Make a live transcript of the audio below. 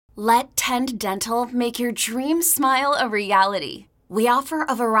Let Tend Dental make your dream smile a reality. We offer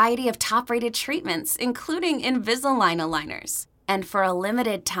a variety of top-rated treatments, including Invisalign aligners. And for a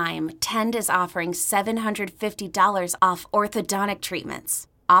limited time, Tend is offering $750 off orthodontic treatments.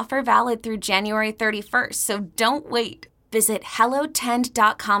 Offer valid through January 31st, so don't wait. Visit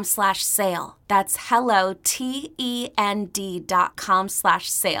hellotend.com/sale. That's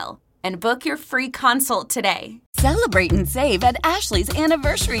hellotend.com/sale. And book your free consult today. Celebrate and save at Ashley's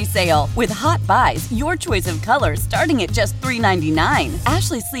Anniversary Sale. With Hot Buys, your choice of colors starting at just $3.99.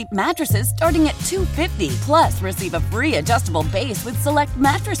 Ashley Sleep mattresses starting at $2.50. Plus, receive a free adjustable base with select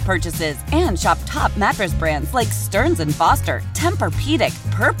mattress purchases. And shop top mattress brands like Stearns & Foster,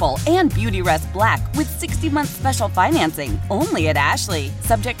 Tempur-Pedic, Purple, and Beautyrest Black with 60-month special financing. Only at Ashley.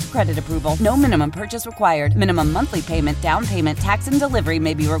 Subject to credit approval. No minimum purchase required. Minimum monthly payment, down payment, tax, and delivery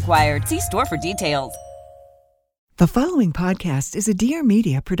may be required. See store for details. The following podcast is a Dear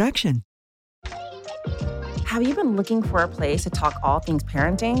Media production. Have you been looking for a place to talk all things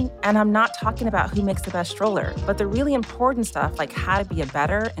parenting? And I'm not talking about who makes the best stroller, but the really important stuff like how to be a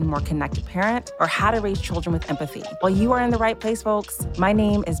better and more connected parent or how to raise children with empathy. Well, you are in the right place, folks. My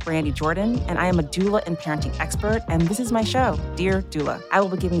name is Brandy Jordan, and I am a doula and parenting expert, and this is my show, Dear Doula. I will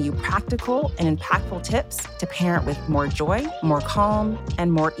be giving you practical and impactful tips to parent with more joy, more calm,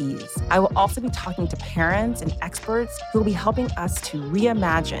 and more ease. I will also be talking to parents and experts who will be helping us to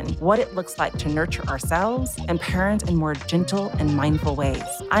reimagine what it looks like to nurture ourselves and parent in more gentle and mindful ways.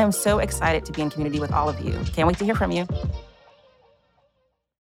 I am so excited to be in community with all of you. Can't wait to hear from you.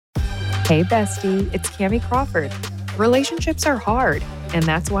 Hey bestie, it's Cammie Crawford. Relationships are hard, and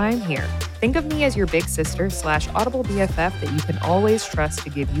that's why I'm here. Think of me as your big sister / audible BFF that you can always trust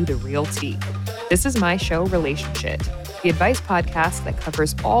to give you the real tea. This is my show, Relationship, the advice podcast that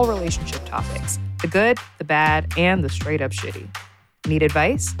covers all relationship topics, the good, the bad, and the straight up shitty. Need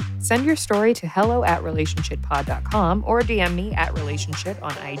advice? Send your story to hello@relationshippod.com or DM me at relationship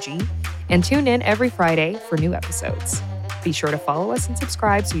on IG, and tune in every Friday for new episodes. Be sure to follow us and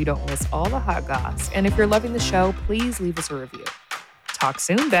subscribe so you don't miss all the hot goss. And if you're loving the show, please leave us a review. Talk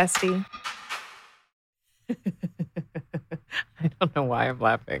soon, bestie. I don't know why I'm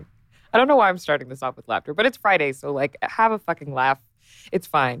laughing. I don't know why I'm starting this off with laughter, but it's Friday, so have a fucking laugh. It's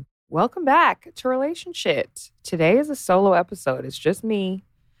fine. Welcome back to Relationship. Today is a solo episode. It's just me,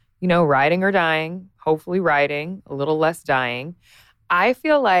 riding or dying, hopefully riding, a little less dying. I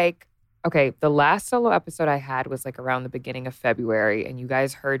feel like, the last solo episode I had was around the beginning of February, and you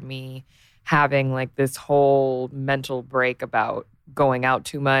guys heard me having this whole mental break about going out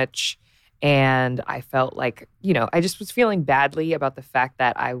too much. And I felt I just was feeling badly about the fact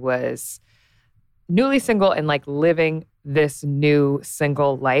that I was newly single and living this new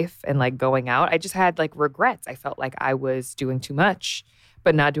single life and going out. I just had regrets. I felt like I was doing too much,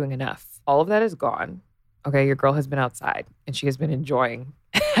 but not doing enough. All of that is gone. Okay, your girl has been outside and she has been enjoying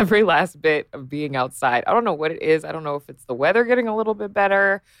every last bit of being outside. I don't know what it is. I don't know if it's the weather getting a little bit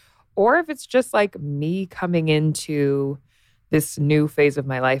better or if it's just me coming into this new phase of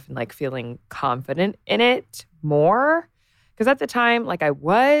my life and feeling confident in it more. Because at the time, I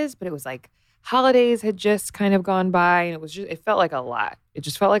was, but it was holidays had just kind of gone by and it felt like a lot. It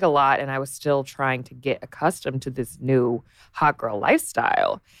just felt like a lot. And I was still trying to get accustomed to this new hot girl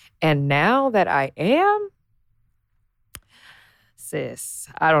lifestyle. And now that I am, sis,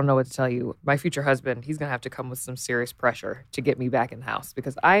 I don't know what to tell you. My future husband, he's going to have to come with some serious pressure to get me back in the house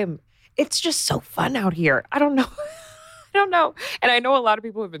because it's just so fun out here. I don't know. I don't know. And I know a lot of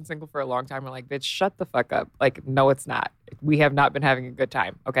people who have been single for a long time are like, bitch, shut the fuck up. No, it's not. We have not been having a good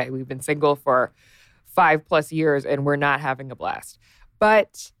time. Okay. We've been single for 5+ years and we're not having a blast.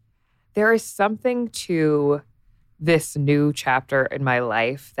 But there is something to this new chapter in my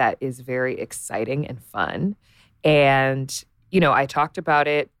life that is very exciting and fun. And, I talked about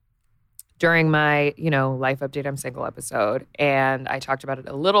it during my, Life Update I'm Single episode. And I talked about it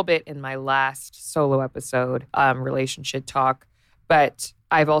a little bit in my last solo episode, Relationship Talk. But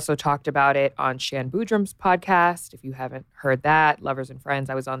I've also talked about it on Shan Boodram's podcast. If you haven't heard that, Lovers and Friends,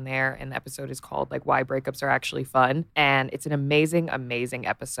 I was on there. And the episode is called Why Breakups Are Actually Fun. And it's an amazing, amazing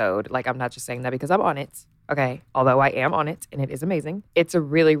episode. I'm not just saying that because I'm on it. Okay. Although I am on it and it is amazing. It's a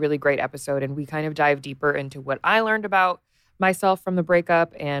really, really great episode. And we kind of dive deeper into what I learned about myself from the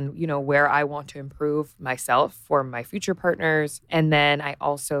breakup and, where I want to improve myself for my future partners. And then I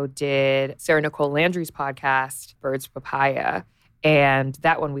also did Sarah Nicole Landry's podcast, Birds Papaya. And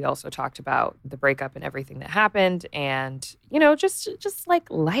that one we also talked about the breakup and everything that happened and, just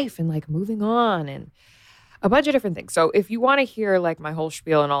life and moving on. And a bunch of different things. So if you want to hear like my whole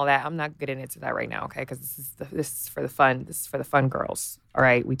spiel and all that, I'm not getting into that right now, okay? Because this is for the fun. This is for the fun girls. All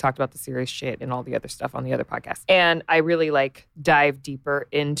right. We talked about the serious shit and all the other stuff on the other podcast. And I really like dive deeper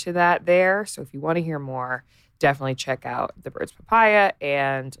into that there. So if you want to hear more, definitely check out The Bird's Papaya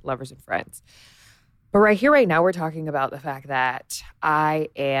and Lovers and Friends. But right here, right now, we're talking about the fact that I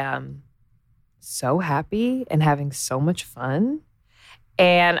am so happy and having so much fun.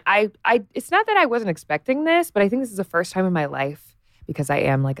 And I it's not that I wasn't expecting this, but I think this is the first time in my life, because I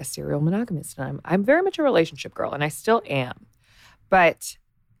am like a serial monogamist and I'm very much a relationship girl, and I still am. But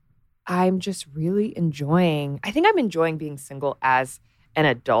I'm just really I think I'm enjoying being single as an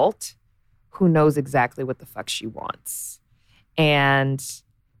adult who knows exactly what the fuck she wants. And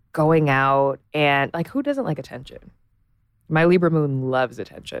going out and like, who doesn't like attention? My Libra moon loves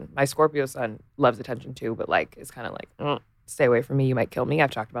attention. My Scorpio sun loves attention too, but like, it's kind of like, stay away from me. You might kill me.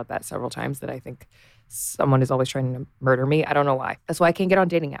 I've talked about that several times, that I think someone is always trying to murder me. I don't know why. That's why I can't get on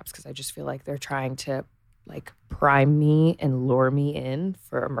dating apps, because I just feel like they're trying to like prime me and lure me in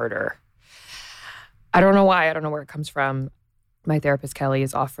for a murder. I don't know why. I don't know where it comes from. My therapist, Kelly,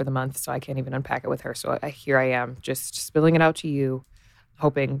 is off for the month, so I can't even unpack it with her. So here I am, just spilling it out to you,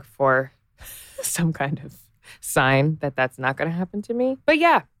 hoping for some kind of sign that that's not going to happen to me. But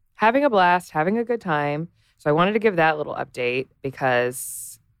yeah, having a blast, having a good time. So I wanted to give that little update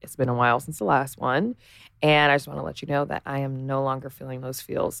because it's been a while since the last one. And I just want to let you know that I am no longer feeling those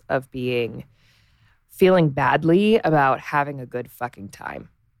feels of feeling badly about having a good fucking time.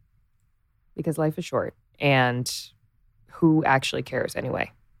 Because life is short, and who actually cares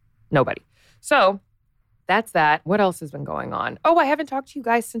anyway? Nobody. So that's that. What else has been going on? Oh, I haven't talked to you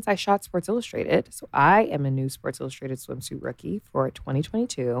guys since I shot Sports Illustrated. So I am a new Sports Illustrated swimsuit rookie for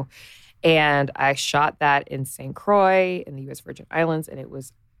 2022. And I shot that in St. Croix in the U.S. Virgin Islands, and it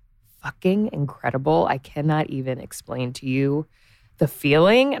was fucking incredible. I cannot even explain to you the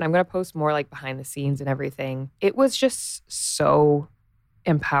feeling. And I'm going to post more like behind the scenes and everything. It was just so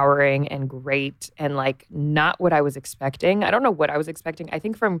empowering and great, and like not what I was expecting. I don't know what I was expecting. I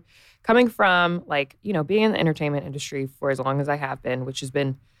think from coming from like, you know, being in the entertainment industry for as long as I have been, which has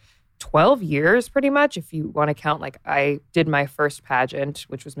been 12 years pretty much, if you want to count. Like I did my first pageant,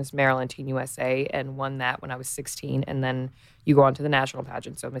 which was Miss Maryland Teen USA, and won that when I was 16. And then you go on to the national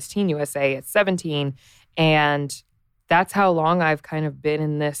pageant. So Miss Teen USA at 17. And that's how long I've kind of been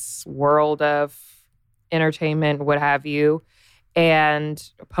in this world of entertainment, what have you,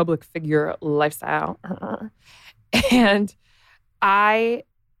 and public figure lifestyle. And I,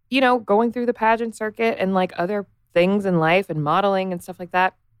 you know, going through the pageant circuit and like other things in life and modeling and stuff like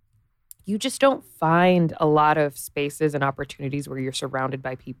that, you just don't find a lot of spaces and opportunities where you're surrounded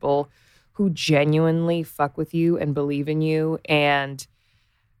by people who genuinely fuck with you and believe in you and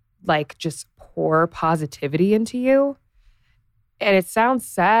like just pour positivity into you. And it sounds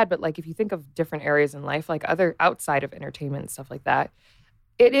sad, but like if you think of different areas in life, like other outside of entertainment and stuff like that,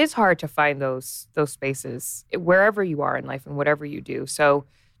 it is hard to find those spaces wherever you are in life and whatever you do. So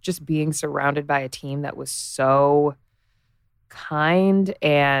just being surrounded by a team that was so kind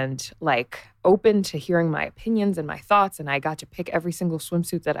and like open to hearing my opinions and my thoughts, and I got to pick every single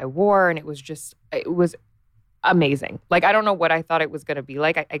swimsuit that I wore, and it was amazing. Like I don't know what I thought it was going to be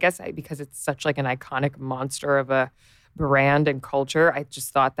like. I guess because it's such like an iconic monster of a brand and culture, I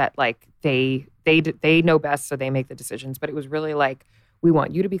just thought that like they know best, so they make the decisions. But it was really like, we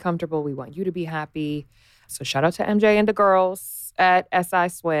want you to be comfortable, we want you to be happy. So shout out to MJ and the girls at SI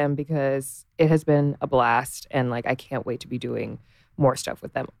Swim, because it has been a blast, and like I can't wait to be doing more stuff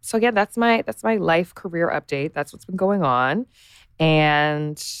with them. So yeah, that's my life career update. That's what's been going on.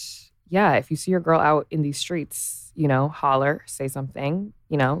 And yeah, if you see your girl out in these streets, you know, holler, say something,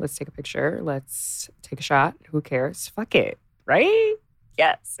 you know, let's take a picture, let's take a shot. Who cares? Fuck it, right?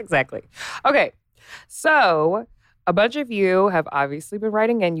 Yes, exactly. Okay, so a bunch of you have obviously been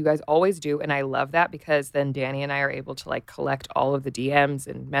writing in. You guys always do, and I love that, because then Danny and I are able to like collect all of the DMs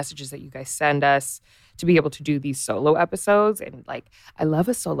and messages that you guys send us to be able to do these solo episodes. And like, I love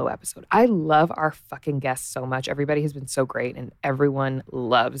a solo episode. I love our fucking guests so much. Everybody has been so great, and everyone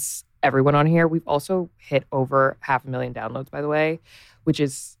loves everyone on here. We've also hit over 500,000 downloads, by the way, which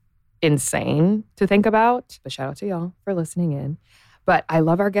is insane to think about. But shout out to y'all for listening in. But I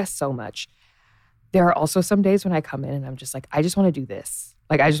love our guests so much. There are also some days when I come in and I'm just like, I just want to do this.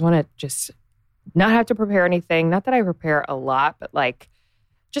 Like, I just want to just not have to prepare anything. Not that I prepare a lot, but like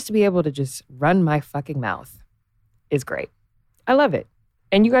just to be able to just run my fucking mouth is great. I love it.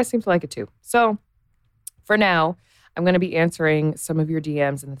 And you guys seem to like it too. So for now, I'm going to be answering some of your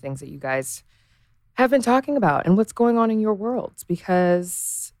DMs and the things that you guys have been talking about and what's going on in your worlds,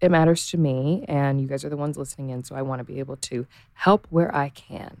 because it matters to me and you guys are the ones listening in. So I want to be able to help where I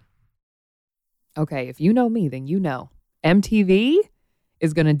can. Okay, if you know me, then you know MTV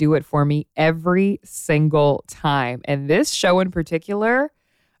is going to do it for me every single time. And this show in particular,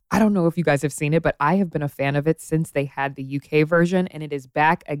 I don't know if you guys have seen it, but I have been a fan of it since they had the UK version, and it is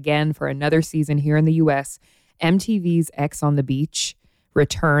back again for another season here in the US. MTV's X on the Beach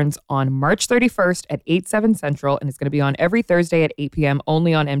returns on March 31st at 8/7 Central, and it's going to be on every Thursday at 8 p.m.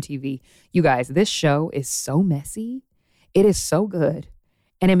 only on MTV. You guys, this show is so messy. It is so good.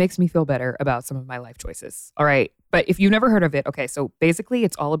 And it makes me feel better about some of my life choices. All right. But if you've never heard of it, okay, so basically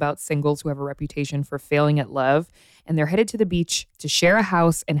it's all about singles who have a reputation for failing at love. And they're headed to the beach to share a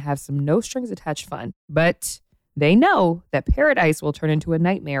house and have some no strings attached fun. But they know that paradise will turn into a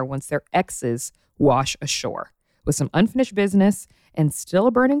nightmare once their exes wash ashore. With some unfinished business and still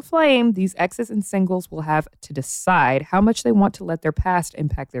a burning flame, these exes and singles will have to decide how much they want to let their past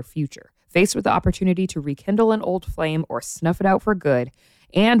impact their future. Faced with the opportunity to rekindle an old flame or snuff it out for good,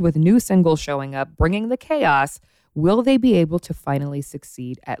 and with new singles showing up, bringing the chaos, will they be able to finally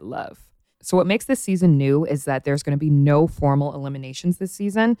succeed at love? So what makes this season new is that there's going to be no formal eliminations this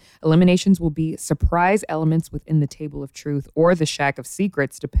season. Eliminations will be surprise elements within the Table of Truth or the Shack of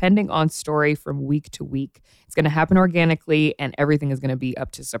Secrets, depending on story from week to week. It's going to happen organically, and everything is going to be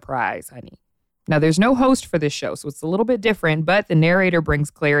up to surprise, honey. Now, there's no host for this show, so it's a little bit different, but the narrator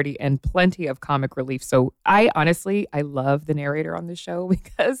brings clarity and plenty of comic relief. So I love the narrator on this show,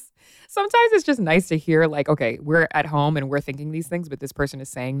 because sometimes it's just nice to hear, like, okay, we're at home and we're thinking these things, but this person is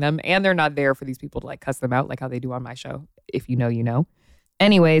saying them, and they're not there for these people to like cuss them out like how they do on my show. If you know, you know.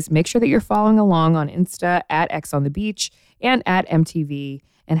 Anyways, make sure that you're following along on Insta at X on the Beach and at MTV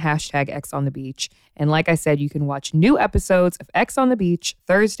and hashtag X on the Beach. And like I said, you can watch new episodes of X on the Beach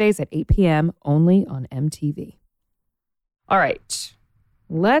Thursdays at 8 p.m. only on MTV. All right,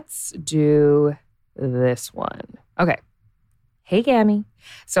 let's do this one. Okay. Hey, Gammy.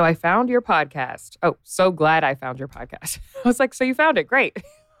 So I found your podcast. Oh, so glad I found your podcast. I was like, so you found it. Great.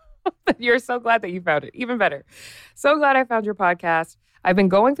 You're so glad that you found it. Even better. So glad I found your podcast. I've been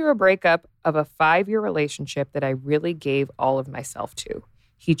going through a breakup of a 5-year relationship that I really gave all of myself to.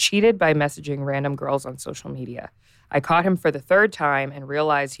 He cheated by messaging random girls on social media. I caught him for the 3rd time and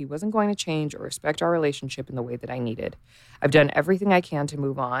realized he wasn't going to change or respect our relationship in the way that I needed. I've done everything I can to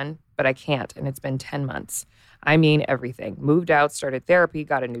move on, but I can't, and it's been 10 months. I mean everything. Moved out, started therapy,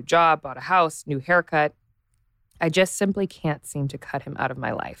 got a new job, bought a house, new haircut. I just simply can't seem to cut him out of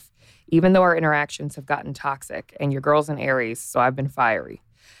my life, even though our interactions have gotten toxic, and your girl's an Aries, so I've been fiery.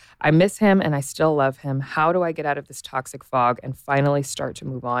 I miss him and I still love him. How do I get out of this toxic fog and finally start to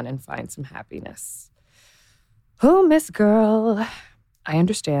move on and find some happiness? Oh, Miss Girl. I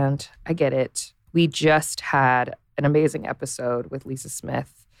understand. I get it. We just had an amazing episode with Lisa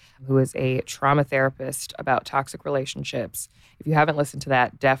Smith, who is a trauma therapist, about toxic relationships. If you haven't listened to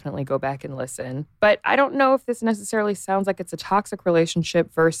that, definitely go back and listen. But I don't know if this necessarily sounds like it's a toxic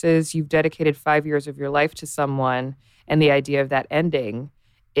relationship versus you've dedicated 5 years of your life to someone, and the idea of that ending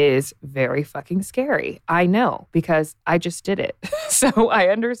is very fucking scary. I know, because I just did it. So I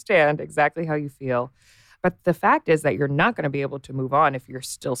understand exactly how you feel. But the fact is that you're not going to be able to move on if you're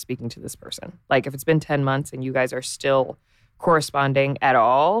still speaking to this person. Like, if it's been 10 months and you guys are still corresponding at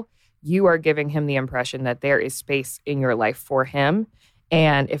all, you are giving him the impression that there is space in your life for him.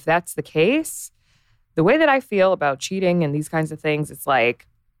 And if that's the case, the way that I feel about cheating and these kinds of things, it's like,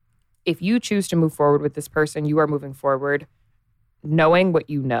 if you choose to move forward with this person, you are moving forward knowing what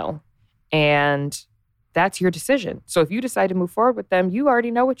you know. And that's your decision. So if you decide to move forward with them, you already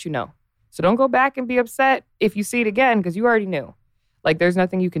know what you know. So don't go back and be upset if you see it again, because you already knew. Like, there's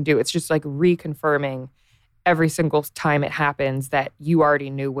nothing you can do. It's just like reconfirming every single time it happens that you already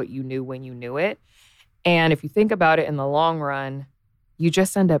knew what you knew when you knew it. And if you think about it in the long run, you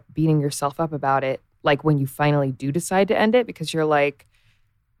just end up beating yourself up about it, like when you finally do decide to end it, because you're like,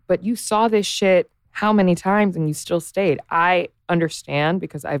 but you saw this shit how many times and you still stayed. I understand,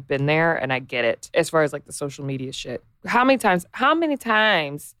 because I've been there and I get it. As far as like the social media shit, how many times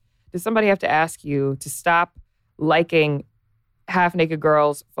does somebody have to ask you to stop liking half-naked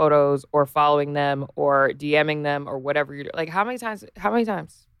girls' photos or following them or DMing them or whatever you're like? How many times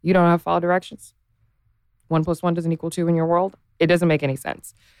you don't have follow directions? 1 + 1 doesn't equal 2 in your world. It doesn't make any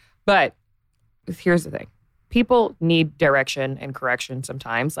sense. But here's the thing. People need direction and correction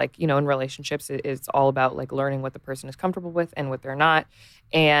sometimes. Like, you know, in relationships, it's all about like learning what the person is comfortable with and what they're not,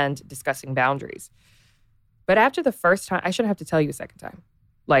 and discussing boundaries. But after the first time, I shouldn't have to tell you a second time.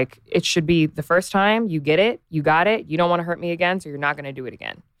 Like, it should be the first time you get it, you got it, you don't want to hurt me again, so you're not going to do it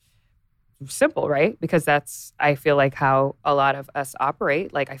again. simple, right? Because that's, I feel like, how a lot of us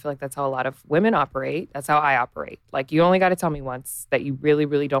operate. Like, I feel like that's how a lot of women operate. That's how I operate. Like, you only got to tell me once that you really,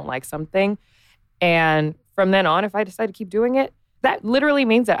 really don't like something. And from then on, if I decide to keep doing it, that literally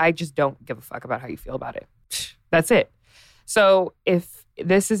means that I just don't give a fuck about how you feel about it. That's it. So if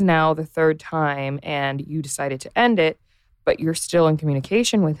this is now the third time and you decided to end it, but you're still in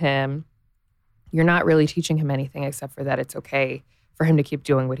communication with him, you're not really teaching him anything except for that it's okay for him to keep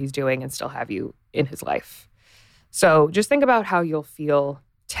doing what he's doing and still have you in his life. So just think about how you'll feel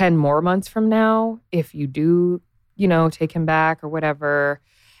 10 more months from now if you do, take him back or whatever,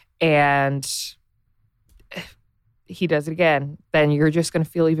 and he does it again. Then you're just going to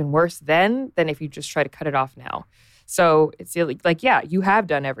feel even worse then than if you just try to cut it off now. So it's like, yeah, you have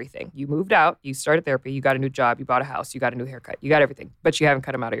done everything. You moved out, you started therapy, you got a new job, you bought a house, you got a new haircut, you got everything, but you haven't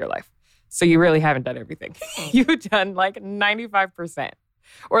cut him out of your life. So you really haven't done everything. You've done like 95%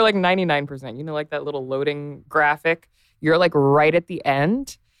 or like 99%. Like that little loading graphic. You're like right at the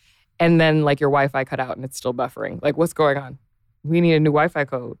end. And then like your Wi-Fi cut out and it's still buffering. Like, what's going on? We need a new Wi-Fi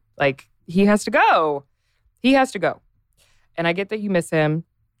code. Like, he has to go. He has to go. And I get that you miss him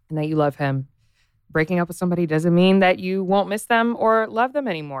and that you love him. Breaking up with somebody doesn't mean that you won't miss them or love them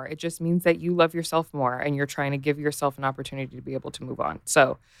anymore. It just means that you love yourself more and you're trying to give yourself an opportunity to be able to move on.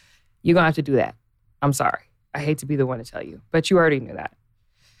 So you're going to have to do that. I'm sorry. I hate to be the one to tell you, but you already knew that.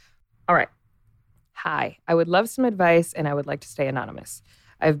 All right. Hi. I would love some advice and I would like to stay anonymous.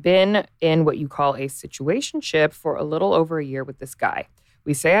 I've been in what you call a situationship for a little over a year with this guy.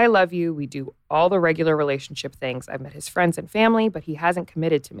 We say I love you. We do all the regular relationship things. I've met his friends and family, but he hasn't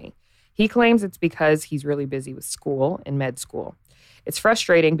committed to me. He claims it's because he's really busy with school and med school. It's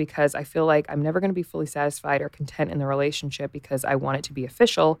frustrating because I feel like I'm never going to be fully satisfied or content in the relationship because I want it to be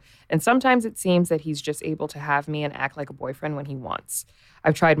official. And sometimes it seems that he's just able to have me and act like a boyfriend when he wants.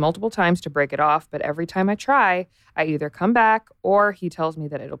 I've tried multiple times to break it off, but every time I try, I either come back or he tells me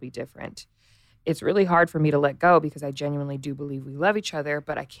that it'll be different. It's really hard for me to let go because I genuinely do believe we love each other,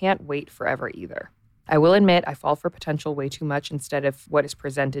 but I can't wait forever either. I will admit I fall for potential way too much instead of what is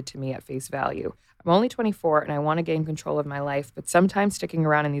presented to me at face value. I'm only 24 and I want to gain control of my life, but sometimes sticking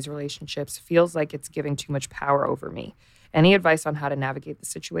around in these relationships feels like it's giving too much power over me. Any advice on how to navigate the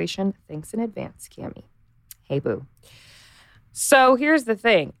situation? Thanks in advance, Cammie. Hey, boo. So here's the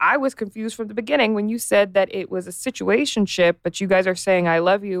thing. I was confused from the beginning when you said that it was a situationship, but you guys are saying I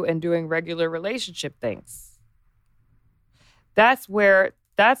love you and doing regular relationship things. That's where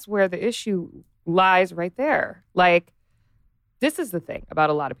the issue lies right there. Like, this is the thing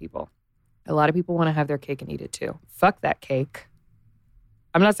about a lot of people. A lot of people want to have their cake and eat it too. Fuck that cake.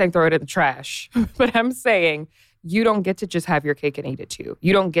 I'm not saying throw it in the trash, but I'm saying you don't get to just have your cake and eat it too.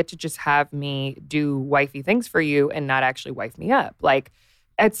 You don't get to just have me do wifey things for you and not actually wife me up. Like,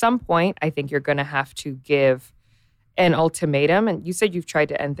 at some point, I think you're going to have to give an ultimatum. And you said you've tried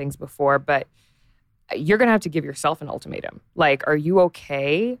to end things before, but you're going to have to give yourself an ultimatum. Like, are you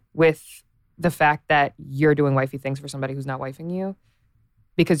okay with the fact that you're doing wifey things for somebody who's not wifing you?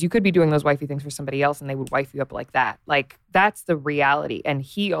 Because you could be doing those wifey things for somebody else and they would wife you up like that. Like, that's the reality. And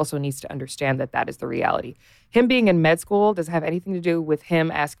he also needs to understand that that is the reality. Him being in med school doesn't have anything to do with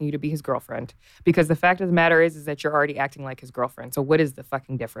him asking you to be his girlfriend. Because the fact of the matter is that you're already acting like his girlfriend. So what is the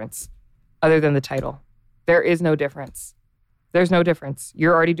fucking difference other than the title? There is no difference. There's no difference.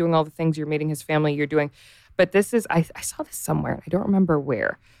 You're already doing all the things. You're meeting his family. You're doing. But this is, I saw this somewhere. I don't remember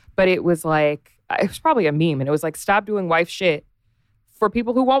where. But it was like, it was probably a meme. And it was like, stop doing wife shit for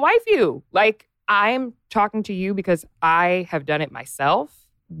people who won't wife you. Like, I'm talking to you because I have done it myself.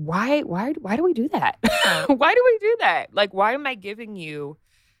 Why do we do that? Why do we do that? Like, why am I giving you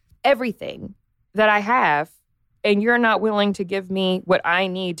everything that I have and you're not willing to give me what I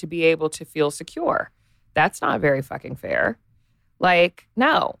need to be able to feel secure? That's not very fucking fair. Like,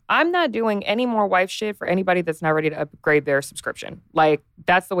 no, I'm not doing any more wife shit for anybody that's not ready to upgrade their subscription. Like,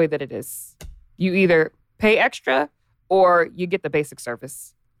 that's the way that it is. You either pay extra or you get the basic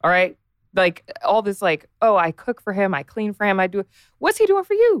service, all right? Like, all this like, oh, I cook for him, I clean for him, I do. What's he doing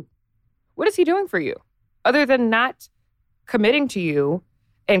for you? What is he doing for you? Other than not committing to you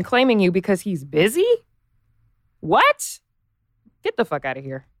and claiming you because he's busy? What? Get the fuck out of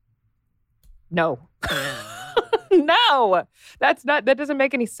here. No. No. That doesn't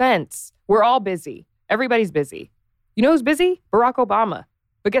make any sense. We're all busy. Everybody's busy. You know who's busy? Barack Obama.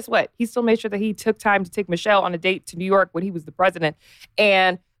 But guess what? He still made sure that he took time to take Michelle on a date to New York when he was the president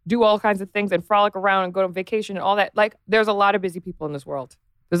and do all kinds of things and frolic around and go on vacation and all that. Like, there's a lot of busy people in this world.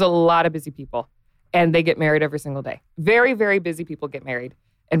 There's a lot of busy people. And they get married every single day. Very, very busy people get married.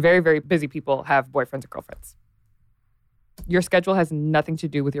 And very, very busy people have boyfriends or girlfriends. Your schedule has nothing to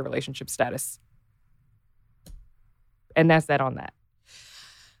do with your relationship status. And that's that on that.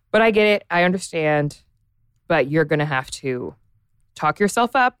 But I get it. I understand. But you're going to have to talk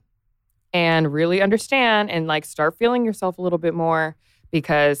yourself up and really understand and like start feeling yourself a little bit more,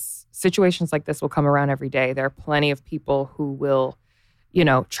 because situations like this will come around every day. There are plenty of people who will, you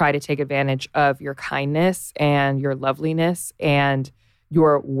know, try to take advantage of your kindness and your loveliness and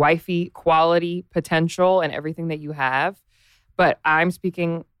your wifey quality potential and everything that you have. But I'm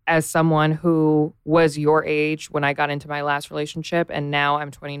speaking as someone who was your age when I got into my last relationship, and now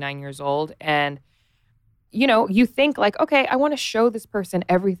I'm 29 years old. And, you know, you think like, okay, I want to show this person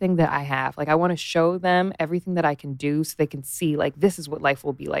everything that I have. Like, I want to show them everything that I can do so they can see, like, this is what life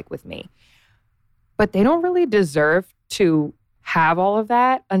will be like with me. But they don't really deserve to have all of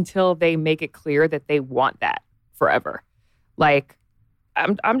that until they make it clear that they want that forever. Like,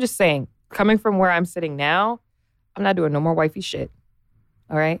 I'm just saying, coming from where I'm sitting now, I'm not doing no more wifey shit.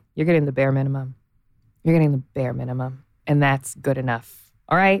 All right? You're getting the bare minimum. You're getting the bare minimum. And that's good enough.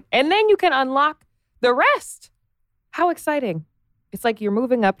 All right? And then you can unlock the rest. How exciting. It's like you're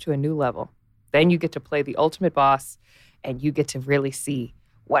moving up to a new level. Then you get to play the ultimate boss and you get to really see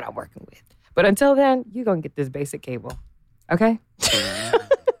what I'm working with. But until then, you're going to get this basic cable. Okay?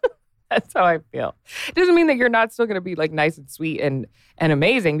 That's how I feel. It doesn't mean that you're not still going to be like nice and sweet and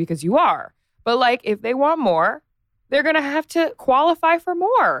amazing, because you are. But like, if they want more, they're going to have to qualify for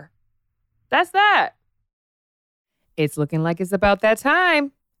more. That's that. It's looking like it's about that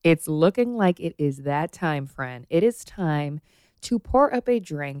time. It's looking like it is that time, friend. It is time to pour up a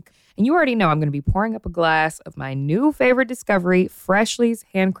drink. And you already know I'm going to be pouring up a glass of my new favorite discovery, Freshly's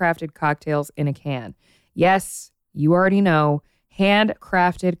handcrafted cocktails in a can. Yes, you already know,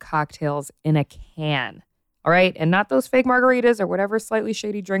 handcrafted cocktails in a can. All right? And not those fake margaritas or whatever slightly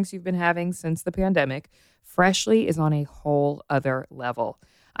shady drinks you've been having since the pandemic. Freshly is on a whole other level.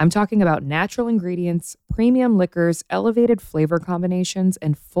 I'm talking about natural ingredients, premium liquors, elevated flavor combinations,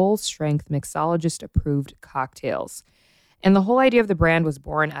 and full-strength mixologist-approved cocktails. And the whole idea of the brand was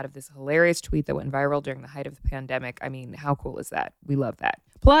born out of this hilarious tweet that went viral during the height of the pandemic. I mean, how cool is that? We love that.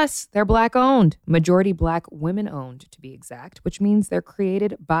 Plus, they're Black-owned, majority Black women-owned to be exact, which means they're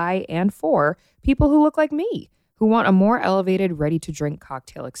created by and for people who look like me, who want a more elevated, ready-to-drink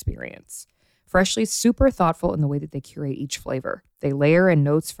cocktail experience. Freshly's super thoughtful in the way that they curate each flavor. They layer in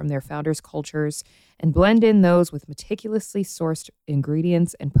notes from their founders' cultures and blend in those with meticulously sourced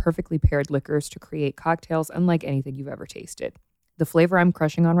ingredients and perfectly paired liquors to create cocktails unlike anything you've ever tasted. The flavor I'm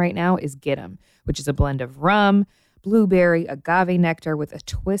crushing on right now is Get 'em, which is a blend of rum, blueberry, agave nectar with a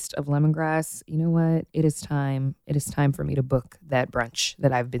twist of lemongrass. You know what? It is time. It is time for me to book that brunch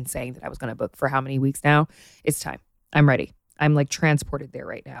that I've been saying that I was going to book for how many weeks now? It's time. I'm ready. I'm like transported there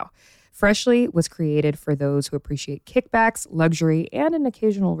right now. Freshly was created for those who appreciate kickbacks, luxury, and an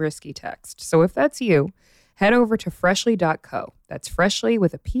occasional risky text. So if that's you, head over to freshly.co. That's Freshly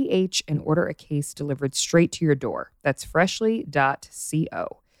with a PH, and order a case delivered straight to your door. That's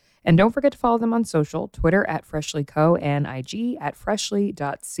freshly.co. And don't forget to follow them on social, Twitter @freshlyco and IG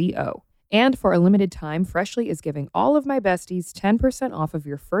 @freshly.co. And for a limited time, Freshly is giving all of my besties 10% off of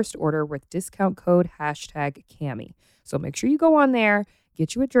your first order with discount code #Cami. So make sure you go on there,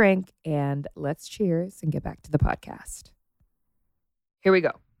 get you a drink, and let's cheers and get back to the podcast. Here we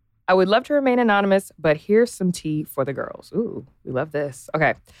go. I would love to remain anonymous, but here's some tea for the girls. Ooh, we love this.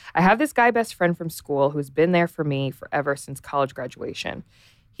 Okay. I have this guy best friend from school who's been there for me forever since college graduation.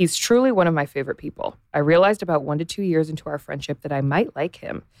 He's truly one of my favorite people. I realized about 1 to 2 years into our friendship that I might like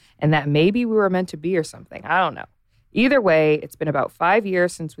him and that maybe we were meant to be or something. I don't know. Either way, it's been about 5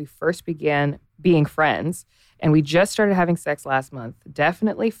 years since we first began being friends, and we just started having sex last month.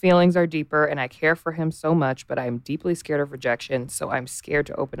 Definitely feelings are deeper, and I care for him so much, but I'm deeply scared of rejection, so I'm scared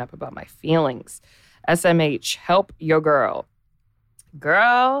to open up about my feelings. SMH, help your girl.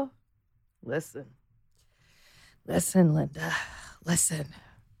 Girl, listen. Listen, Linda. Listen.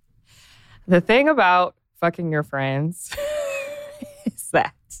 The thing about fucking your friends is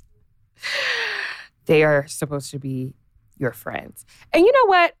that they are supposed to be your friends. And you know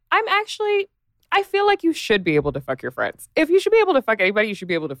what? I feel like you should be able to fuck your friends. If you should be able to fuck anybody, you should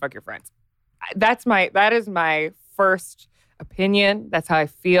be able to fuck your friends. That is my first opinion. That's how I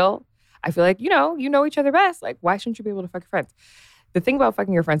feel. I feel like, you know each other best. Like, why shouldn't you be able to fuck your friends? The thing about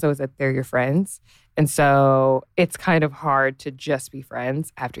fucking your friends, though, is that they're your friends. And so it's kind of hard to just be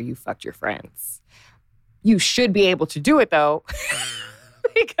friends after you fucked your friends. You should be able to do it, though,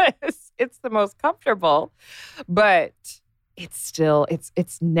 because it's the most comfortable. But it's still,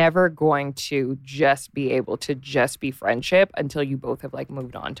 it's never going to just be able to just be friendship until you both have like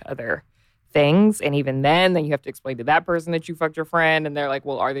moved on to other things. And even then you have to explain to that person that you fucked your friend. And they're like,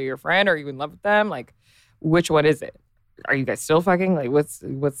 well, are they your friend? Are you in love with them? Like, which one is it? Are you guys still fucking? Like, what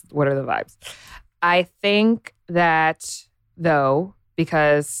are the vibes? I think that, though,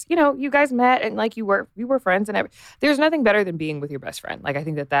 because, you know, you guys met and like you were friends and there's nothing better than being with your best friend. Like, I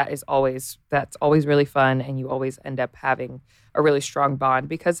think that's always really fun, and you always end up having a really strong bond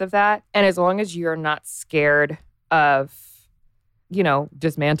because of that. And as long as you're not scared of, you know,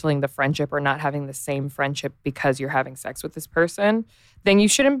 dismantling the friendship or not having the same friendship because you're having sex with this person, then you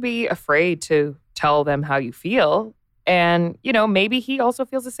shouldn't be afraid to tell them how you feel. And, you know, maybe he also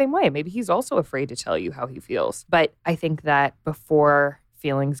feels the same way. Maybe he's also afraid to tell you how he feels. But I think that before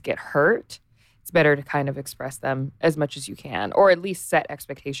feelings get hurt, it's better to kind of express them as much as you can, or at least set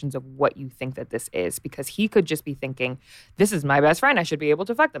expectations of what you think that this is, because he could just be thinking, this is my best friend, I should be able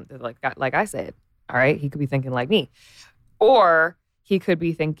to fuck them. Like I said, all right? He could be thinking like me. Or he could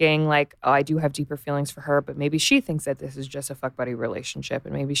be thinking like, oh, I do have deeper feelings for her, but maybe she thinks that this is just a fuck buddy relationship,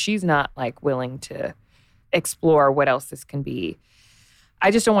 and maybe she's not like willing to explore what else this can be. I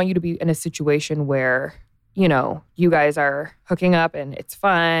just don't want you to be in a situation where, you know, you guys are hooking up and it's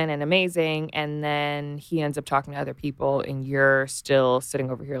fun and amazing, and then he ends up talking to other people and you're still sitting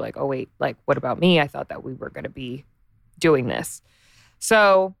over here like, oh, wait, like, what about me? I thought that we were going to be doing this.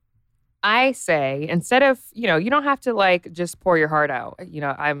 So I say, instead of, you know, you don't have to like just pour your heart out. You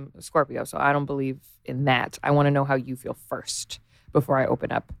know, I'm a Scorpio, so I don't believe in that. I want to know how you feel first before I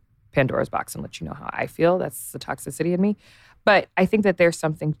open up Pandora's box and let you know how I feel. That's the toxicity in me. But I think that there's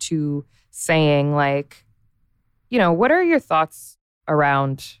something to saying like, you know, what are your thoughts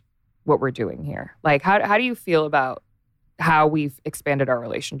around what we're doing here? Like, how do you feel about how we've expanded our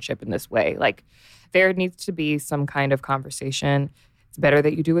relationship in this way? Like, there needs to be some kind of conversation. It's better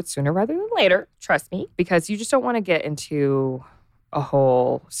that you do it sooner rather than later, trust me, because you just don't want to get into a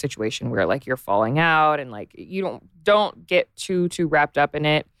whole situation where like you're falling out and like you don't get too wrapped up in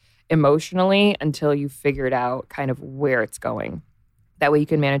it emotionally until you figured out kind of where it's going. That way you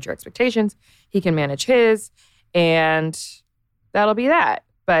can manage your expectations, he can manage his, and that'll be that.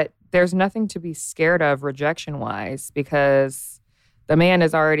 But there's nothing to be scared of rejection-wise, because the man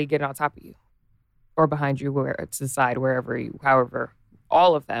is already getting on top of you or behind you, where to the side, however,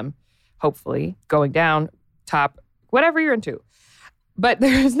 all of them, hopefully, going down, top, whatever you're into. But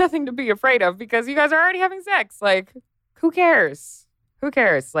there's nothing to be afraid of because you guys are already having sex. Like, who cares? Who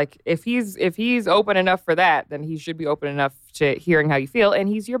cares? Like, if he's open enough for that, then he should be open enough to hearing how you feel. And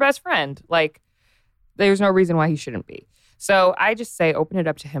he's your best friend. Like, there's no reason why he shouldn't be. So I just say open it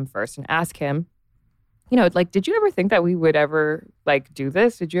up to him first and ask him, you know, like, did you ever think that we would ever, like, do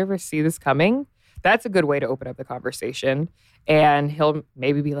this? Did you ever see this coming? That's a good way to open up the conversation. And he'll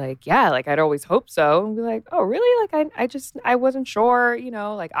maybe be like, yeah, like, I'd always hoped so. And be like, oh, really? Like, I wasn't sure, you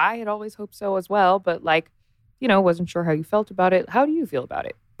know, like, I had always hoped so as well. But, like, you know, wasn't sure how you felt about it. How do you feel about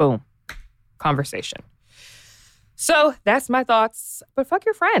it? Boom. Conversation. So that's my thoughts. But fuck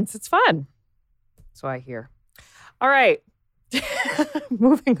your friends. It's fun. So I hear. All right.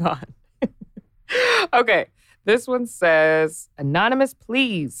 Moving on. Okay. This one says, anonymous,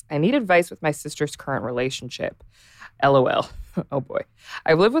 please. I need advice with my sister's current relationship. LOL. Oh boy.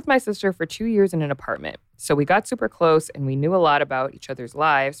 I've lived with my sister for 2 years in an apartment. So we got super close and we knew a lot about each other's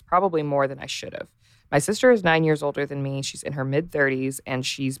lives, probably more than I should have. My sister is 9 years older than me. She's in her mid-30s, and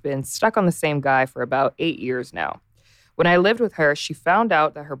she's been stuck on the same guy for about 8 years now. When I lived with her, she found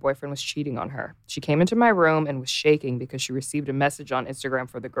out that her boyfriend was cheating on her. She came into my room and was shaking because she received a message on Instagram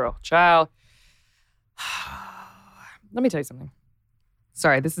for the girl. Child, let me tell you something.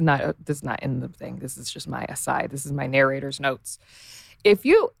 Sorry, this is not in the thing. This is just my aside. This is my narrator's notes. If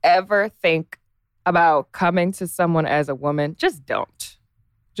you ever think about coming to someone as a woman, just don't.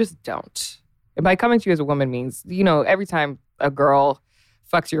 Just don't. And by coming to you as a woman means, you know, every time a girl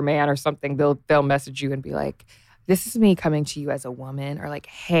fucks your man or something, they'll message you and be like, this is me coming to you as a woman, or like,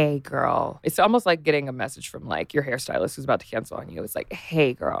 hey, girl. It's almost like getting a message from like your hairstylist who's about to cancel on you. It's like,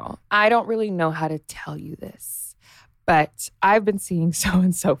 hey, girl, I don't really know how to tell you this, but I've been seeing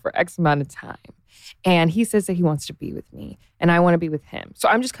so-and-so for X amount of time. And he says that he wants to be with me and I want to be with him. So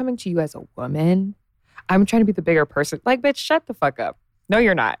I'm just coming to you as a woman. I'm trying to be the bigger person. Like, bitch, shut the fuck up. No,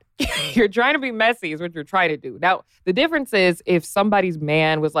 you're not. You're trying to be messy is what you're trying to do. Now, the difference is if somebody's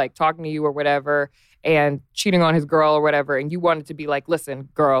man was like talking to you or whatever and cheating on his girl or whatever, and you wanted to be like, listen,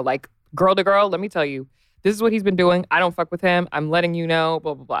 girl, like girl to girl, let me tell you, this is what he's been doing. I don't fuck with him. I'm letting you know,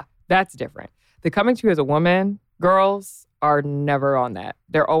 blah, blah, blah. That's different. The coming to you as a woman, girls are never on that.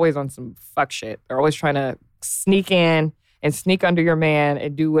 They're always on some fuck shit. They're always trying to sneak in and sneak under your man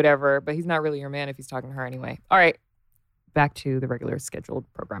and do whatever, but he's not really your man if he's talking to her anyway. All right. back to the regular scheduled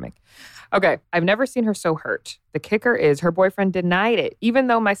programming. Okay, I've never seen her so hurt. The kicker is her boyfriend denied it, even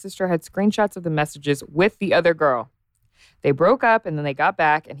though my sister had screenshots of the messages with the other girl. They broke up and then they got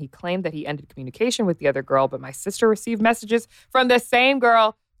back, and he claimed that he ended communication with the other girl, but my sister received messages from the same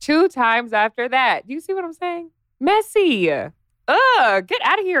girl 2 times after that. Do you see what I'm saying? Messy. Ugh, get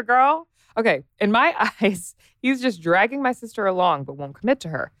out of here, girl. Okay, in my eyes, he's just dragging my sister along, but won't commit to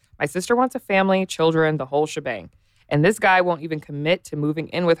her. My sister wants a family, children, the whole shebang. And this guy won't even commit to moving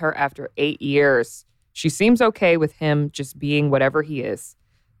in with her after 8 years. She seems okay with him just being whatever he is.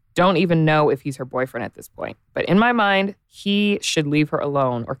 Don't even know if he's her boyfriend at this point. But in my mind, he should leave her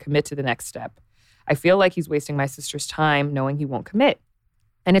alone or commit to the next step. I feel like he's wasting my sister's time knowing he won't commit.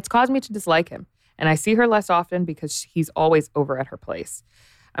 And it's caused me to dislike him. And I see her less often because he's always over at her place.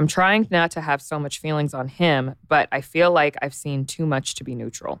 I'm trying not to have so much feelings on him, but I feel like I've seen too much to be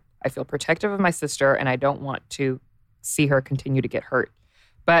neutral. I feel protective of my sister, and I don't want to see her continue to get hurt.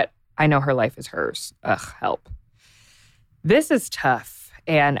 But I know her life is hers. Ugh, help. This is tough.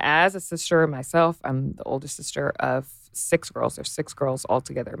 And as a sister myself, I'm the oldest sister of 6 girls. There's 6 girls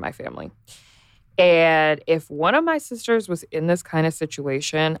altogether in my family. And if one of my sisters was in this kind of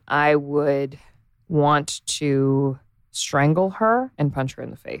situation, I would want to strangle her and punch her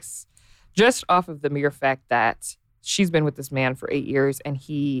in the face. Just off of the mere fact that she's been with this man for 8 years and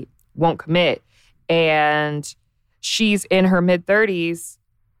he won't commit. And she's in her mid-30s.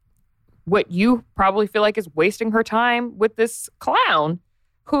 What you probably feel like is wasting her time with this clown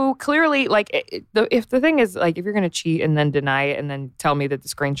who clearly, like, if the thing is, like, if you're going to cheat and then deny it and then tell me that the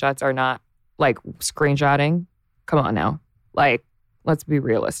screenshots are not, like, screenshotting, come on now. Like, let's be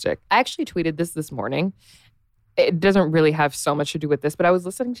realistic. I actually tweeted this morning. It doesn't really have so much to do with this, but I was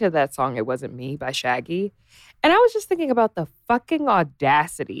listening to that song, It Wasn't Me by Shaggy. And I was just thinking about the fucking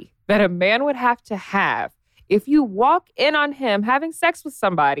audacity that a man would have to have if you walk in on him having sex with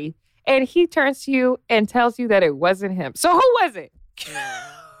somebody and he turns to you and tells you that it wasn't him. So who was it?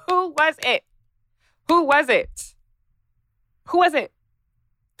 Who was it? Who was it? Who was it?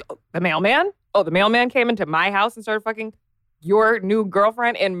 The mailman? Oh, the mailman came into my house and started fucking your new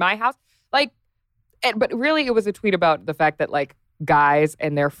girlfriend in my house? Like, but really it was a tweet about the fact that, like, guys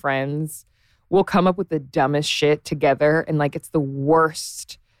and their friends will come up with the dumbest shit together, and, like, it's the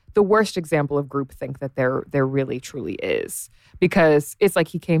worst example of groupthink that there really truly is. Because it's like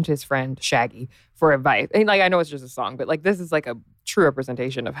he came to his friend Shaggy for advice. And, like, I know it's just a song, but, like, this is like a true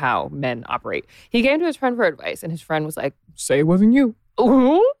representation of how men operate. He came to his friend for advice, and his friend was like, "Say it wasn't you."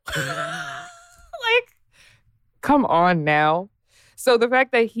 Like, come on now. So the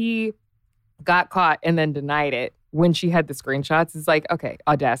fact that he got caught and then denied it when she had the screenshots is like, okay,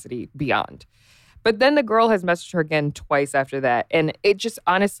 audacity beyond. But then the girl has messaged her again twice after that. And it just,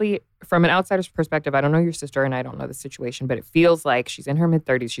 honestly, from an outsider's perspective, I don't know your sister and I don't know the situation, but it feels like she's in her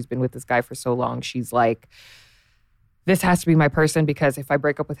mid-30s. She's been with this guy for so long. She's like, this has to be my person, because if I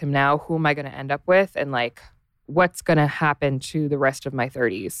break up with him now, who am I going to end up with? And, like, what's going to happen to the rest of my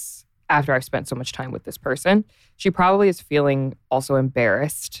 30s after I've spent so much time with this person? She probably is feeling also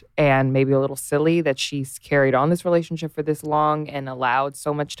embarrassed and maybe a little silly that she's carried on this relationship for this long and allowed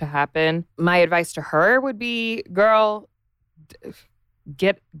so much to happen. My advice to her would be, girl,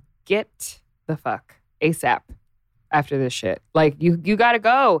 get the fuck ASAP after this shit. Like, you got to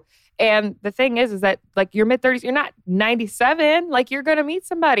go. And the thing is that, like, your mid-30s, you're not 97. Like, you're going to meet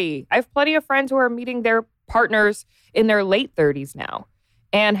somebody. I have plenty of friends who are meeting their partners in their late 30s now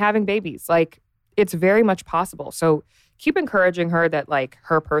and having babies. Like, it's very much possible. So keep encouraging her that, like,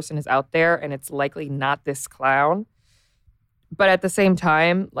 her person is out there and it's likely not this clown. But at the same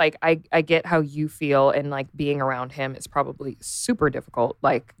time, like, I get how you feel, and, like, being around him is probably super difficult.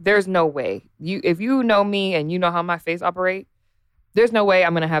 Like, there's no way. If you know me and you know how my face operates, there's no way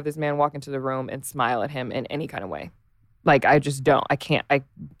I'm going to have this man walk into the room and smile at him in any kind of way. Like, I just don't. I can't. I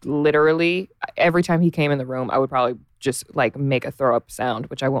literally, every time he came in the room, I would probably just, like, make a throw up sound,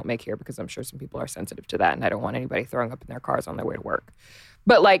 which I won't make here because I'm sure some people are sensitive to that and I don't want anybody throwing up in their cars on their way to work.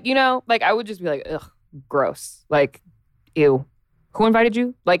 But, like, you know, like, I would just be like, ugh, gross. Like, ew. Who invited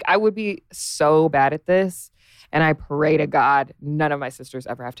you? Like, I would be so bad at this. And I pray to God none of my sisters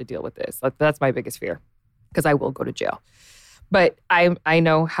ever have to deal with this. Like, that's my biggest fear, because I will go to jail. But I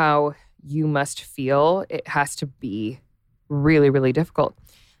know how you must feel. It has to be really, really difficult.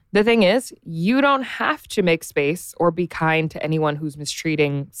 The thing is, you don't have to make space or be kind to anyone who's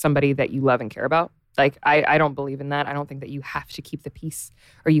mistreating somebody that you love and care about. Like, I don't believe in that. I don't think that you have to keep the peace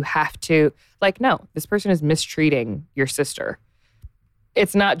or you have to, like, no, this person is mistreating your sister.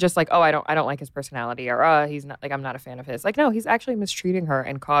 It's not just like, oh, I don't like his personality, or he's not, like, I'm not a fan of his. Like, no, he's actually mistreating her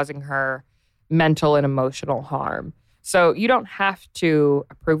and causing her mental and emotional harm. So you don't have to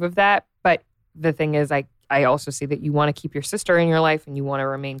approve of that. But the thing is, I also see that you want to keep your sister in your life and you want to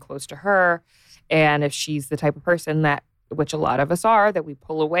remain close to her. And if she's the type of person that, which a lot of us are, that we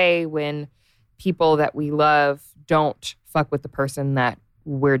pull away when people that we love don't fuck with the person that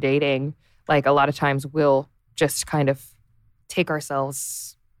we're dating, like a lot of times we'll just kind of take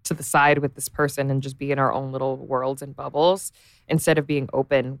ourselves to the side with this person and just be in our own little worlds and bubbles instead of being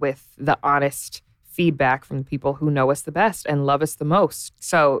open with the honest feedback from the people who know us the best and love us the most.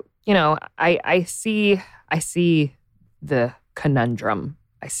 So, you know, I see the conundrum.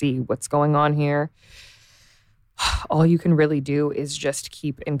 I see what's going on here. All you can really do is just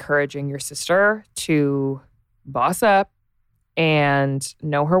keep encouraging your sister to boss up and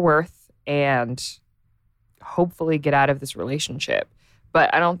know her worth and hopefully get out of this relationship.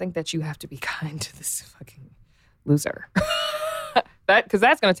 But I don't think that you have to be kind to this fucking loser. Because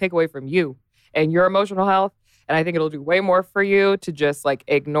that's going to take away from you and your emotional health. And I think it'll do way more for you to just like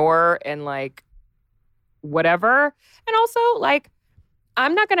ignore and like whatever. And also like,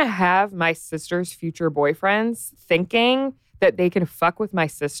 I'm not going to have my sister's future boyfriends thinking that they can fuck with my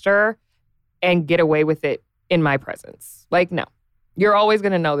sister and get away with it in my presence. Like, no. You're always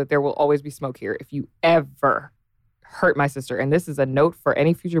going to know that there will always be smoke here if you ever hurt my sister. And this is a note for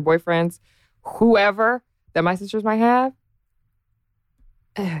any future boyfriends, whoever that my sisters might have.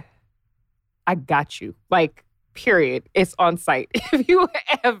 I got you. Like, period. It's on site. If you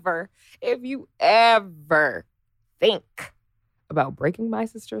ever think about breaking my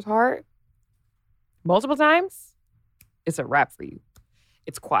sister's heart multiple times, it's a wrap for you.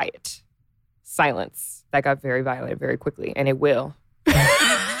 It's quiet. Silence. That got very violent very quickly, and it will.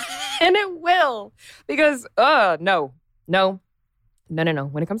 And it will. Because, no. When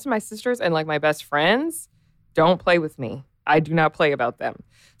it comes to my sisters and like my best friends, don't play with me. I do not play about them.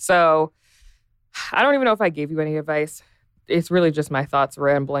 So I don't even know if I gave you any advice. It's really just my thoughts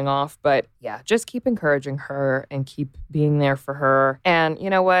rambling off. But yeah, just keep encouraging her and keep being there for her. And you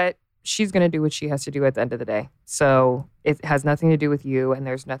know what? She's going to do what she has to do at the end of the day. So it has nothing to do with you, and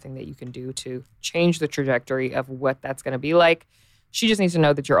there's nothing that you can do to change the trajectory of what that's going to be like. She just needs to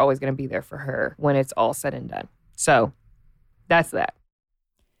know that you're always going to be there for her when it's all said and done. So that's that.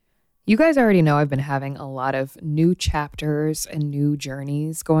 You guys already know I've been having a lot of new chapters and new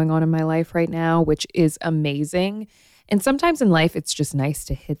journeys going on in my life right now, which is amazing. And sometimes in life, it's just nice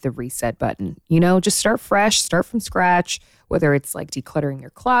to hit the reset button. You know, just start fresh, start from scratch, whether it's like decluttering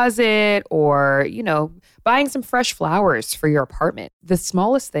your closet or, you know, buying some fresh flowers for your apartment. The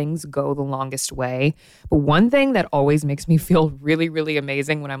smallest things go the longest way. But one thing that always makes me feel really, really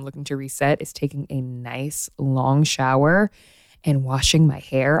amazing when I'm looking to reset is taking a nice long shower and washing my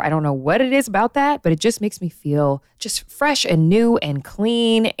hair. I don't know what it is about that, but it just makes me feel just fresh and new and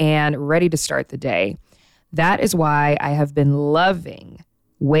clean and ready to start the day. That is why I have been loving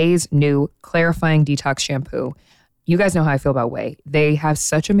Ouai's new clarifying detox shampoo. You guys know how I feel about Ouai. They have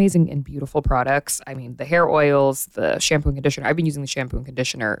such amazing and beautiful products. I mean, the hair oils, the shampoo and conditioner. I've been using the shampoo and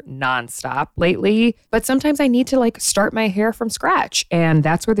conditioner nonstop lately, but sometimes I need to like start my hair from scratch. And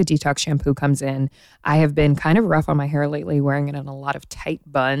that's where the detox shampoo comes in. I have been kind of rough on my hair lately, wearing it in a lot of tight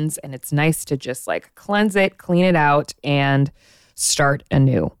buns. And it's nice to just like cleanse it, clean it out, and start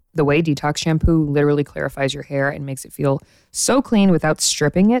anew. The Ouai Detox Shampoo literally clarifies your hair and makes it feel so clean without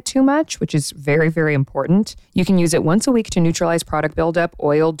stripping it too much, which is very, very important. You can use it once a week to neutralize product buildup,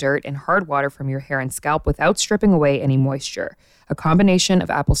 oil, dirt, and hard water from your hair and scalp without stripping away any moisture. A combination of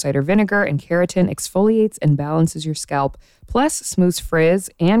apple cider vinegar and keratin exfoliates and balances your scalp, plus smooths frizz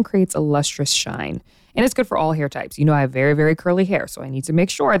and creates a lustrous shine. And it's good for all hair types. You know, I have very, very curly hair, so I need to make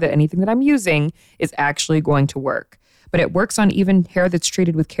sure that anything that I'm using is actually going to work. But it works on even hair that's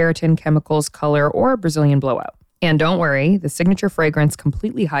treated with keratin, chemicals, color, or Brazilian blowout. And don't worry, the signature fragrance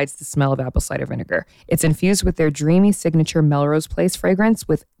completely hides the smell of apple cider vinegar. It's infused with their dreamy signature Melrose Place fragrance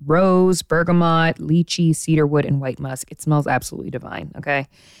with rose, bergamot, lychee, cedarwood, and white musk. It smells absolutely divine, okay?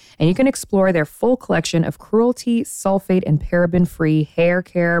 And you can explore their full collection of cruelty, sulfate, and paraben-free hair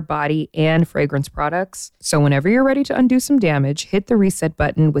care, body, and fragrance products. So whenever you're ready to undo some damage, hit the reset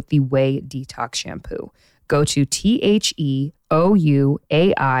button with the Ouai Detox Shampoo. Go to THEOUAI.com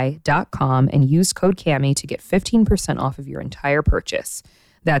and use code CAMI to get 15% off of your entire purchase.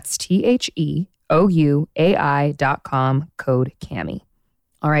 That's THEOUAI.com, code CAMI.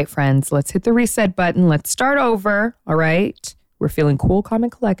 All right, friends, let's hit the reset button. Let's start over, all right? We're feeling cool, calm,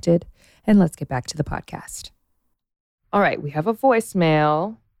 and collected, and let's get back to the podcast. All right, we have a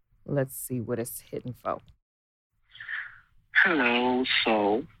voicemail. Let's see what is hit info. Hello,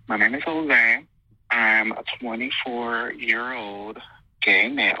 so my name is Jose. I'm a 24-year-old gay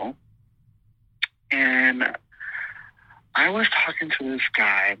male, and I was talking to this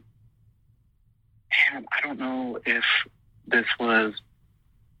guy, and I don't know if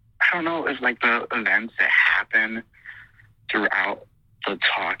like the events that happened throughout the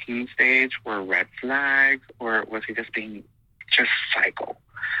talking stage were red flags, or was he just being just psycho?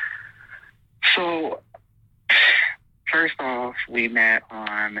 So, first off, we met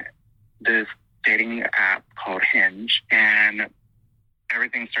on this dating app called Hinge, and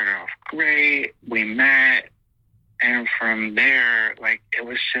everything started off great. We met, and from there, like, it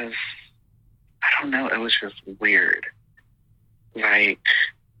was just, I don't know, it was just weird. Like,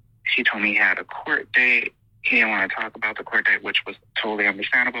 he told me he had a court date. He didn't want to talk about the court date, which was totally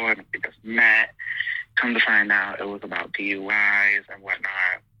understandable, and we just met. Come to find out, it was about DUIs and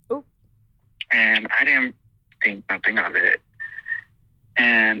whatnot. Ooh. And I didn't think nothing of it.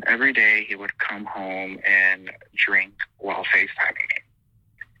 And every day he would come home and drink while FaceTiming me.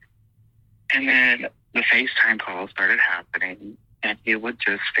 And then the FaceTime calls started happening, and he would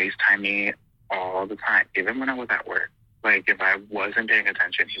just FaceTime me all the time, even when I was at work. Like, if I wasn't paying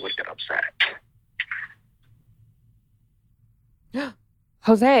attention, he would get upset.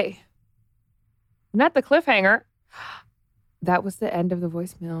 Jose, not the cliffhanger. That was the end of the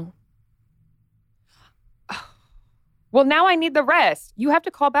voicemail. Well, now I need the rest. You have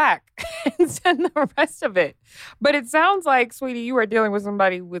to call back and send the rest of it. But it sounds like, sweetie, you are dealing with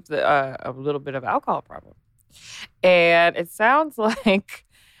somebody with a little bit of alcohol problem. And it sounds like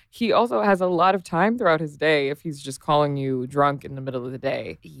he also has a lot of time throughout his day if he's just calling you drunk in the middle of the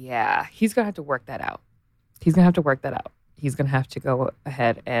day. Yeah, he's going to have to work that out. He's going to have to go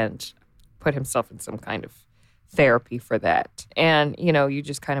ahead and put himself in some kind of therapy for that. And, you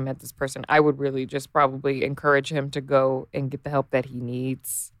just kind of met this person. I would really just probably encourage him to go and get the help that he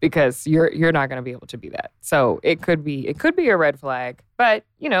needs, because you're not going to be able to be that. So it could be a red flag, but,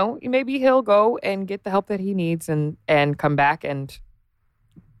 maybe he'll go and get the help that he needs and come back and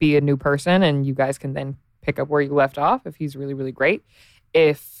be a new person, and you guys can then pick up where you left off if he's really, really great.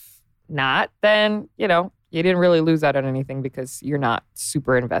 If not, then, you didn't really lose out on anything because you're not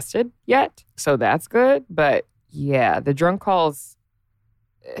super invested yet. So that's good. But yeah, the drunk calls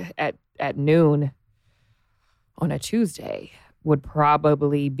at noon on a Tuesday would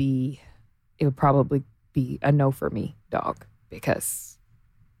probably be a no for me, dog, because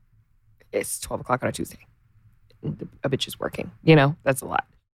it's 12 o'clock on a Tuesday. A bitch is working. That's a lot.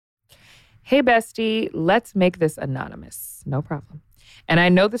 Hey, bestie, let's make this anonymous. No problem. And I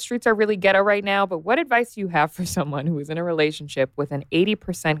know the streets are really ghetto right now, but what advice do you have for someone who is in a relationship with an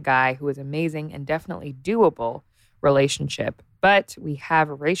 80% guy who is amazing and definitely doable relationship, but we have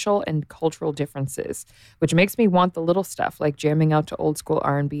racial and cultural differences, which makes me want the little stuff like jamming out to old school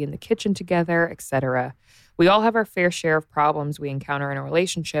R&B in the kitchen together, etc. We all have our fair share of problems we encounter in a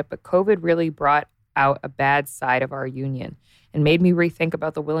relationship, but COVID really brought out a bad side of our union and made me rethink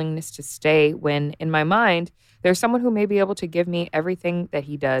about the willingness to stay when, in my mind, there's someone who may be able to give me everything that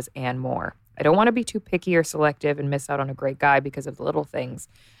he does and more. I don't want to be too picky or selective and miss out on a great guy because of the little things.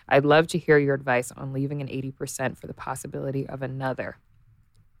 I'd love to hear your advice on leaving an 80% for the possibility of another.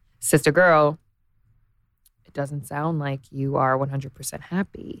 Sister girl, it doesn't sound like you are 100%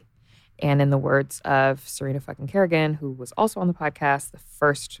 happy. And in the words of Serena fucking Kerrigan, who was also on the podcast the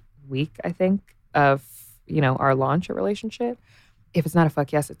first week, I think, of our launch a relationship, if it's not a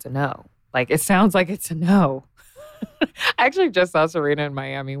fuck yes, it's a no. Like, it sounds like it's a no. I actually just saw Serena in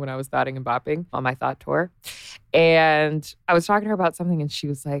Miami when I was thotting and bopping on my thought tour. And I was talking to her about something, and she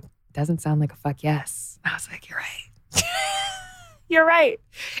was like, doesn't sound like a fuck yes. I was like, you're right. You're right.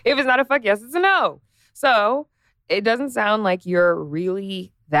 If it's not a fuck yes, it's a no. So it doesn't sound like you're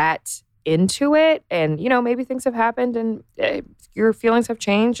really that into it. And, maybe things have happened and your feelings have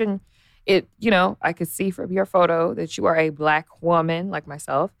changed, and I could see from your photo that you are a Black woman like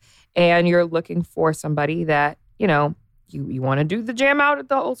myself, and you're looking for somebody that, you want to do the jam out at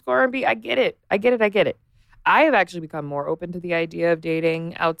the old school R&B. I get it. I have actually become more open to the idea of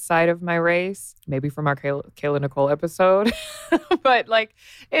dating outside of my race, maybe from our Kayla Nicole episode. But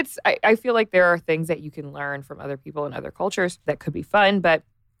I feel like there are things that you can learn from other people and other cultures that could be fun. But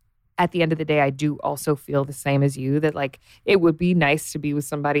at the end of the day, I do also feel the same as you, that it would be nice to be with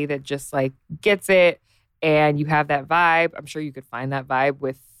somebody that just gets it and you have that vibe. I'm sure you could find that vibe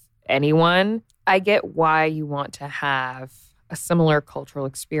with anyone. I get why you want to have a similar cultural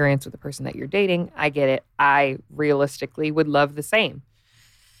experience with the person that you're dating. I get it. I realistically would love the same.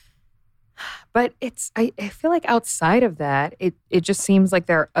 But I feel like outside of that, it just seems like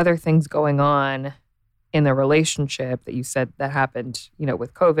there are other things going on in the relationship that you said that happened,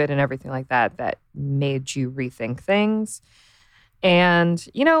 with COVID and everything like that, that made you rethink things. And,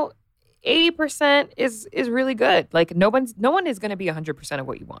 80% is really good. Like no one is going to be 100% of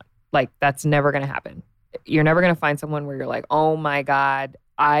what you want. Like that's never going to happen. You're never going to find someone where you're like, oh my God,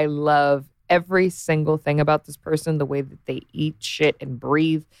 I love every single thing about this person, the way that they eat, shit, and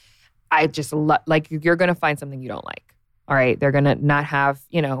breathe. I just like you're going to find something you don't like. All right. They're going to not have,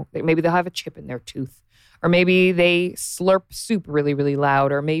 maybe they'll have a chip in their tooth, or maybe they slurp soup really, really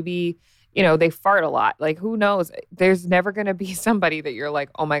loud, or maybe, they fart a lot. Like who knows? There's never going to be somebody that you're like,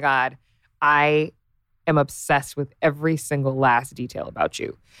 oh my God, I am obsessed with every single last detail about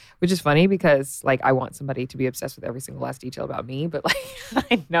you, which is funny because like I want somebody to be obsessed with every single last detail about me, but like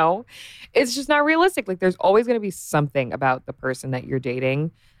I know it's just not realistic. Like there's always going to be something about the person that you're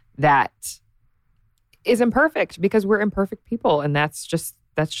dating that is imperfect because we're imperfect people, and that's just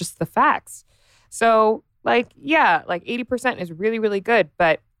the facts. So like, yeah, like 80% is really, really good,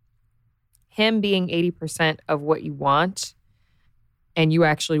 but him being 80% of what you want and you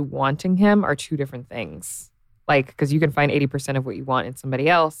actually wanting him are two different things. Like, because you can find 80% of what you want in somebody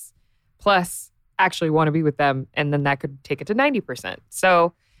else, plus actually want to be with them, and then that could take it to 90%.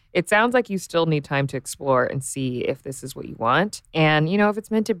 So it sounds like you still need time to explore and see if this is what you want. And, if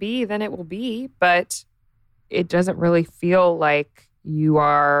it's meant to be, then it will be. But it doesn't really feel like you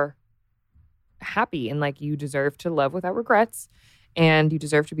are happy and like you deserve to love without regrets. And you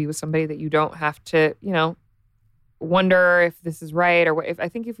deserve to be with somebody that you don't have to, wonder if this is right. Or if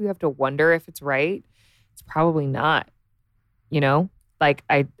you have to wonder if it's right, it's probably not, Like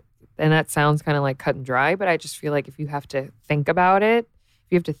and that sounds kind of like cut and dry, but I just feel like if you have to think about it,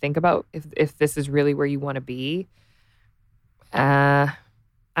 you have to think about if this is really where you want to be. I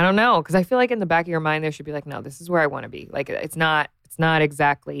don't know, because I feel like in the back of your mind there should be like, no, this is where I want to be. Like it's not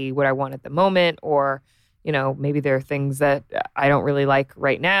exactly what I want at the moment, or maybe there are things that I don't really like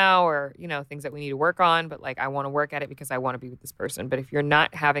right now, or things that we need to work on, but like I want to work at it because I want to be with this person. But if you're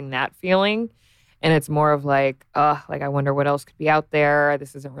not having that feeling, and it's more of like, like I wonder what else could be out there.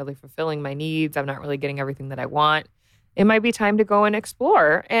 This isn't really fulfilling my needs. I'm not really getting everything that I want. It might be time to go and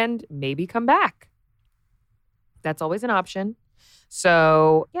explore and maybe come back. That's always an option.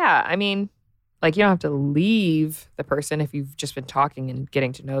 So, yeah, I mean, like you don't have to leave the person if you've just been talking and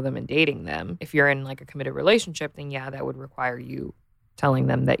getting to know them and dating them. If you're in like a committed relationship, then yeah, that would require you telling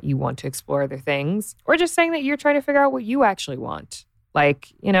them that you want to explore other things, or just saying that you're trying to figure out what you actually want.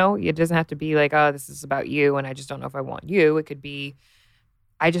 Like, it doesn't have to be like, oh, this is about you and I just don't know if I want you. It could be,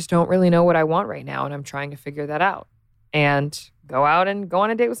 I just don't really know what I want right now and I'm trying to figure that out. And go out and go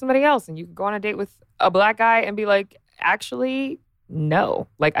on a date with somebody else. And you can go on a date with a black guy and be like, actually, no.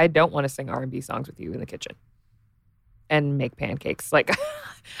 Like, I don't want to sing R&B songs with you in the kitchen and make pancakes. Like,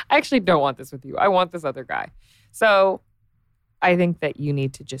 I actually don't want this with you. I want this other guy. So I think that you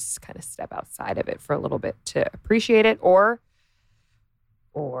need to just kind of step outside of it for a little bit to appreciate it, or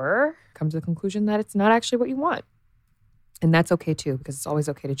come to the conclusion that it's not actually what you want. And that's okay too, because it's always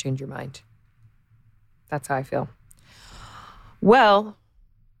okay to change your mind. That's how I feel. Well,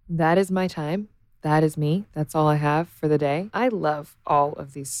 that is my time. That is me. That's all I have for the day. I love all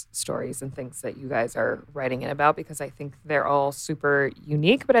of these stories and things that you guys are writing in about, because I think they're all super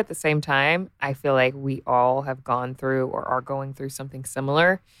unique. But at the same time, I feel like we all have gone through or are going through something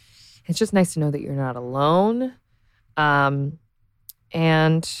similar. It's just nice to know that you're not alone.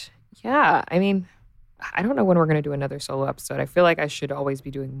 And yeah, I mean, I don't know when we're going to do another solo episode. I feel like I should always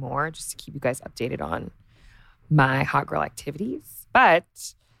be doing more just to keep you guys updated on my hot girl activities.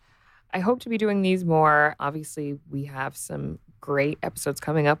 But I hope to be doing these more. Obviously, we have some great episodes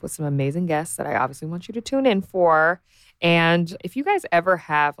coming up with some amazing guests that I obviously want you to tune in for. And if you guys ever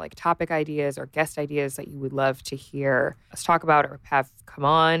have like topic ideas or guest ideas that you would love to hear us talk about or have come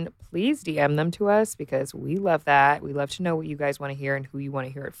on, please DM them to us, because we love that. We love to know what you guys want to hear and who you want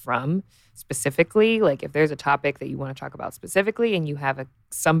to hear it from specifically. Like if there's a topic that you want to talk about specifically and you have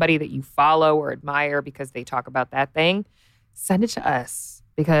somebody that you follow or admire because they talk about that thing, send it to us.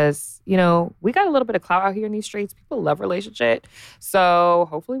 Because, we got a little bit of clout out here in these streets. People love relationship. So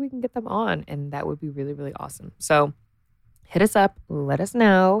hopefully we can get them on, and that would be really, really awesome. So hit us up, let us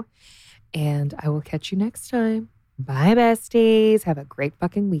know, and I will catch you next time. Bye, besties. Have a great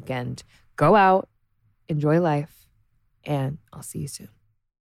fucking weekend. Go out, enjoy life, and I'll see you soon.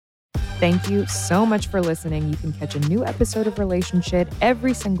 Thank you so much for listening. You can catch a new episode of Relationship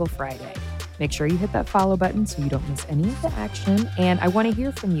every single Friday. Make sure you hit that follow button so you don't miss any of the action. And I want to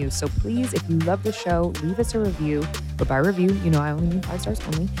hear from you. So please, if you love the show, leave us a review. But by review, I only mean 5 stars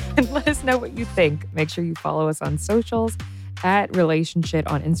only. And let us know what you think. Make sure you follow us on socials at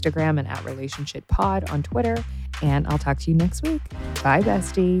Relationship on Instagram and at Relationship Pod on Twitter. And I'll talk to you next week. Bye,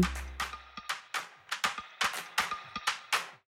 bestie.